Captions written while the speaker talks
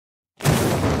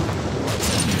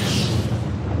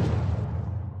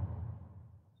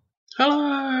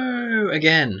Hello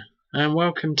again, and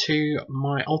welcome to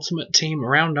my Ultimate Team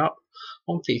Roundup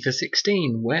on FIFA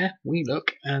 16, where we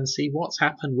look and see what's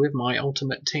happened with my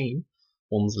Ultimate Team,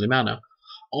 Walmsley Manor,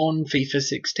 on FIFA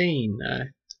 16.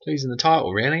 Clues in the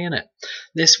title, really, isn't it?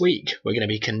 This week, we're going to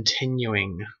be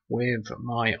continuing with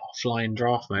my offline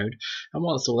draft mode, and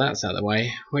once all that's out of the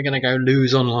way, we're going to go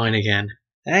lose online again.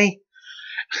 Hey?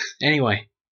 Anyway,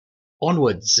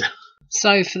 onwards.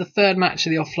 So for the third match of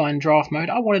the offline draft mode,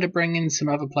 I wanted to bring in some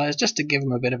other players just to give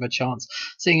them a bit of a chance,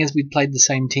 seeing as we'd played the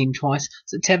same team twice.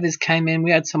 So Tevez came in,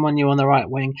 we had someone new on the right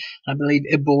wing, and I believe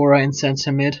Ibora in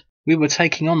centre mid. We were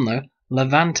taking on, though,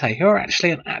 Levante, who are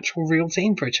actually an actual real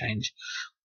team for a change,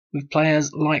 with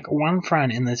players like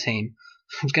Juanfran in the team.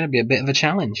 It's going to be a bit of a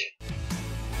challenge.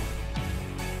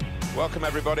 Welcome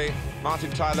everybody,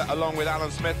 Martin Tyler along with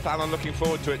Alan Smith. Alan, looking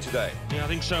forward to it today. Yeah, I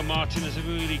think so, Martin. There's a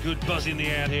really good buzz in the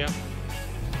air here.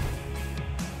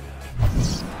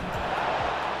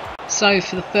 So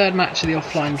for the third match of the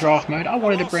offline draft mode, I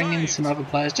wanted to bring in some other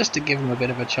players just to give them a bit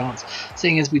of a chance,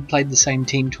 seeing as we'd played the same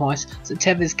team twice. So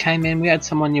Tevez came in, we had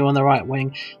someone new on the right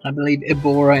wing, and I believe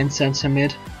Ibora in centre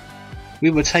mid.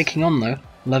 We were taking on, though,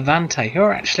 Levante, who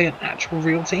are actually an actual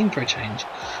real team for a change,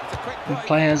 with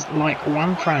players like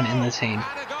Juanfran in the team.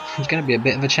 It's going to be a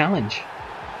bit of a challenge.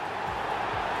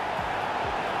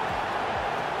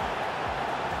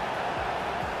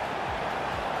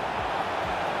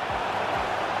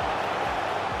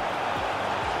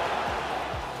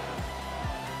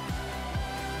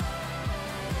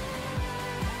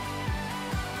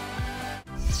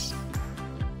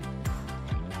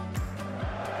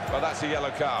 Well, that's a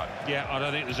yellow card. Yeah, I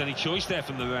don't think there's any choice there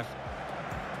from the ref.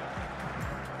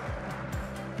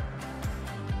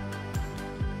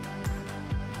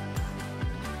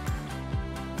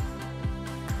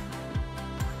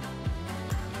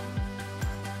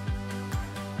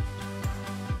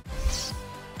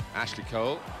 Ashley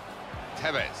Cole,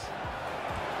 Tevez.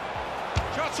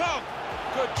 Shot on!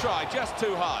 Good try, just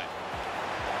too high.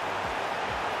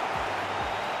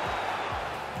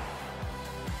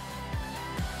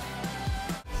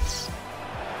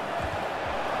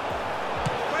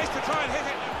 Place to try and hit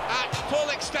it. At full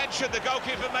extension, the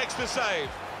goalkeeper makes the save.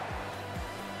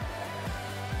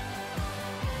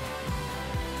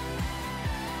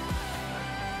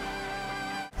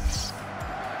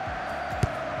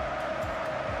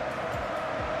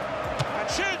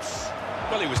 Shoots!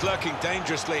 Well, he was lurking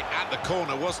dangerously at the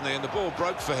corner, wasn't he? And the ball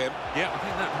broke for him. Yeah, I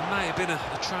think that may have been a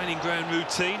training ground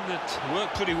routine that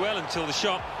worked pretty well until the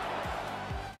shot.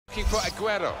 Looking for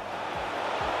Aguero.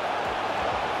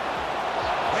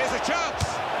 Here's a chance!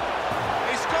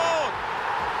 He scored!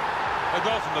 A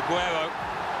goal from Aguero,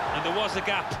 and there was a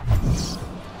gap.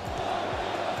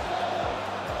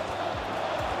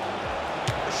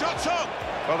 The shot's on!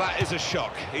 Well, that is a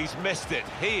shock. He's missed it.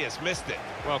 He has missed it.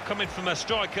 Well, coming from a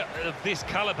striker of this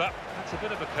calibre, that's a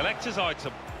bit of a collector's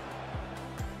item.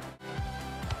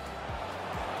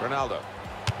 Ronaldo.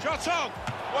 Shot on!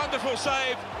 Wonderful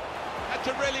save. Had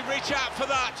to really reach out for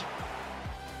that.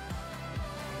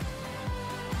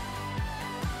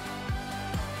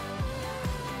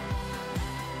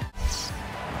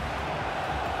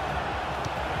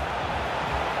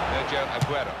 Sergio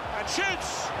Aguero. And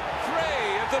shoots! 3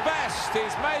 of the best.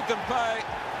 He's made them pay.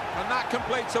 And that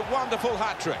completes a wonderful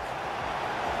hat-trick.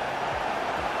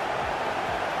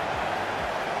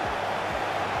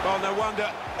 Well, no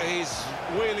wonder he's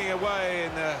wheeling away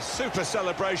in a super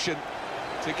celebration.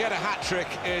 To get a hat-trick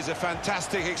is a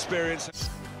fantastic experience.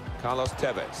 Carlos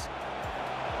Tevez.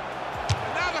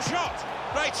 And now the shot!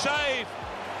 Great save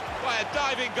by a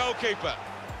diving goalkeeper.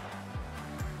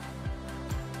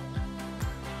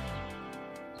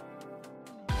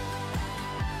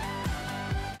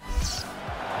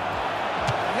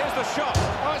 Shot.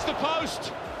 Oh, it's the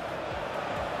post.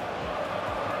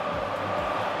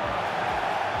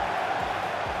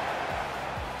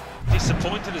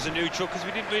 Disappointed as a neutral because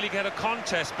we didn't really get a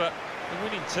contest, but the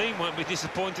winning team won't be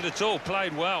disappointed at all.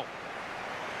 Played well.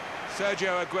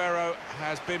 Sergio Aguero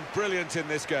has been brilliant in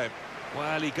this game.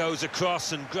 Well, he goes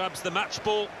across and grabs the match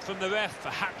ball from the ref,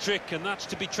 a hat-trick, and that's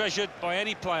to be treasured by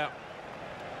any player.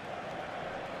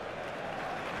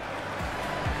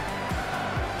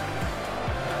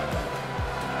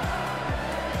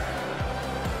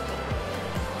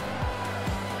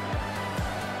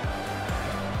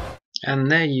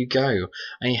 And there you go,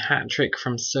 a hat-trick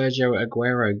from Sergio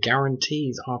Aguero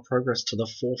guarantees our progress to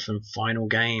the fourth and final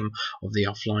game of the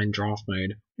offline draft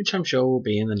mode, which I'm sure will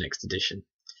be in the next edition.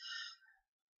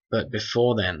 But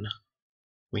before then,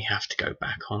 we have to go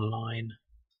back online.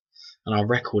 And our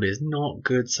record is not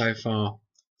good so far.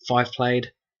 5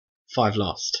 played, 5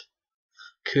 lost.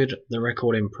 could the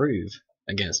record improve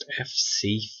against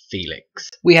FC Felix?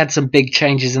 We had some big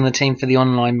changes in the team for the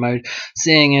online mode,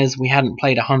 seeing as we hadn't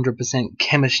played 100%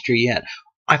 chemistry yet.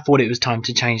 I thought it was time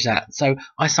to change that, so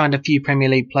I signed a few Premier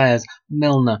League players: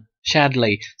 Milner,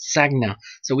 Shadley, Sagna.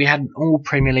 So we had an all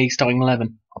Premier League starting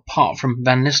 11, apart from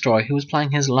Van Nistelrooy, who was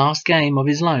playing his last game of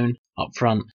his loan up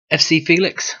front. FC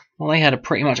Felix, well, they had a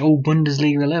pretty much all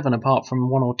Bundesliga 11 apart from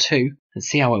 1 or 2. Let's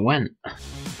see how it went.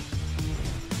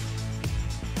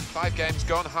 5 games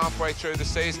gone, halfway through the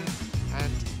season,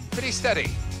 and pretty steady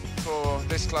for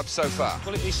this club so far.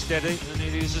 Well, it is steady, and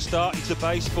it is a start. It's a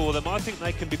base for them. I think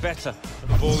they can be better.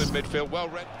 The ball in midfield, well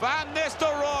read. Van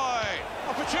Nistelrooy!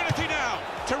 Opportunity now.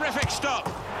 Terrific stop.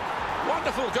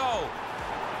 Wonderful goal.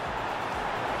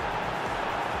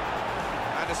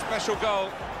 And a special goal.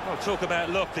 Well, talk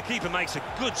about luck. The keeper makes a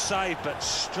good save, but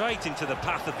straight into the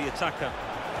path of the attacker.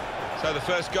 So the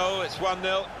first goal, it's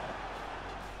 1-0.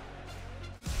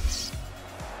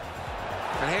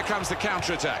 And here comes the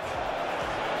counter-attack.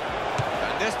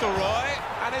 Van Nistelrooy,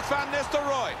 and it's Van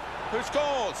Nistelrooy who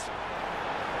scores.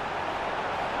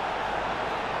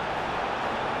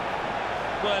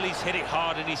 Well, he's hit it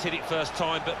hard and he's hit it first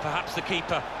time, but perhaps the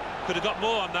keeper could have got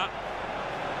more on that.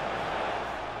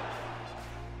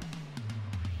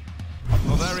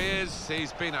 Well, there he is.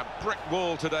 He's been a brick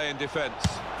wall today in defence.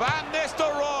 Van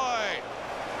Nistelrooy!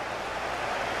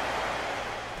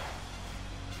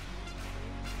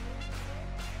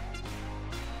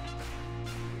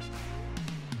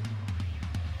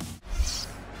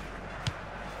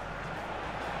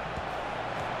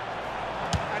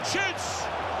 And shoots!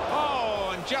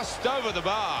 Oh, and just over the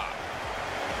bar.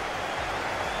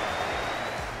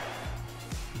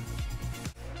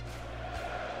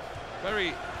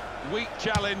 Very weak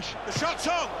challenge. The shot's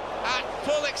on! At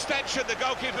full extension, the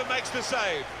goalkeeper makes the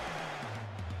save.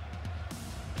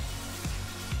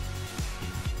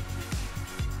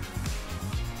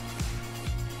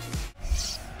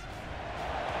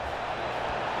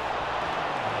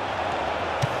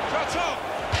 Shot's on!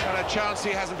 And a chance he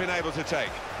hasn't been able to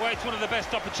take. Well, it's one of the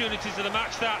best opportunities of the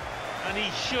match, that, and he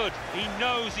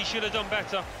knows he should have done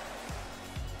better.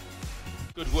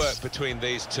 Good work between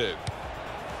these two.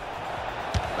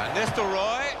 Van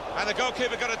Nistelrooy, and the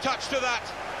goalkeeper got a touch to that.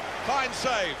 Fine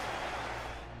save.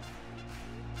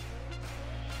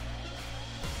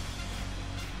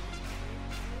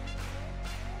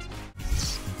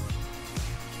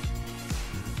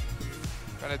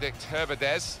 Benedict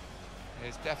Herberdez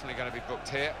is definitely going to be booked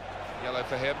here. Yellow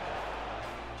for him.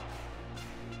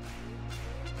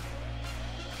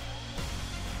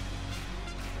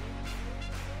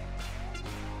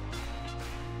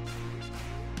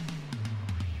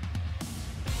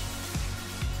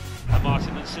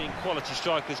 Martin, and seeing quality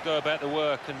strikers go about the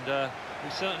work, and we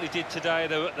certainly did today.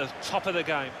 They were at the top of the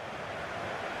game.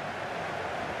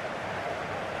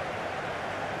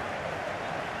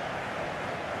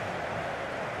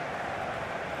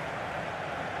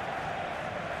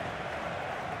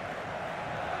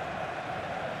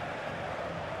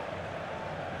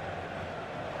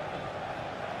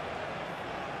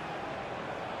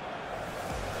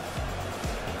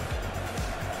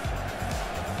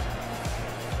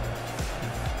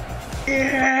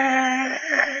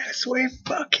 Yes, we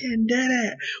fucking did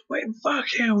it. We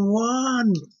fucking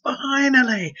won.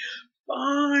 Finally.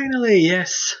 Finally,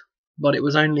 yes. But it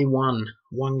was only one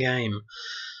game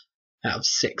out of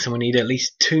 6, and we need at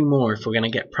least 2 more if we're going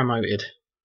to get promoted.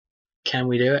 Can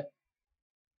we do it?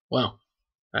 Well,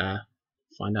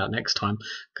 find out next time,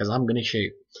 because I'm going to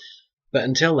shoot. But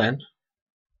until then,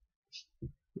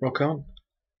 rock on.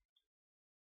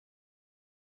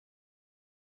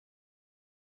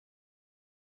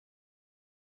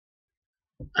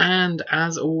 And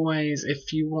as always,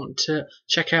 if you want to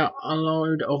check out a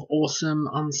load of awesome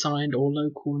unsigned or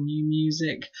local new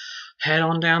music, head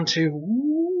on down to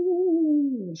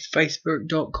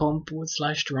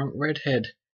facebook.com/Drunk Redhead.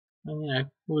 And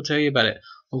we'll tell you about it.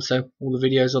 Also, all the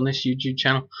videos on this YouTube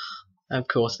channel, of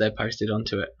course, they're posted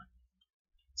onto it.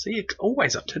 So you're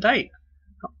always up to date.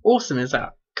 How awesome is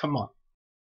that? Come on.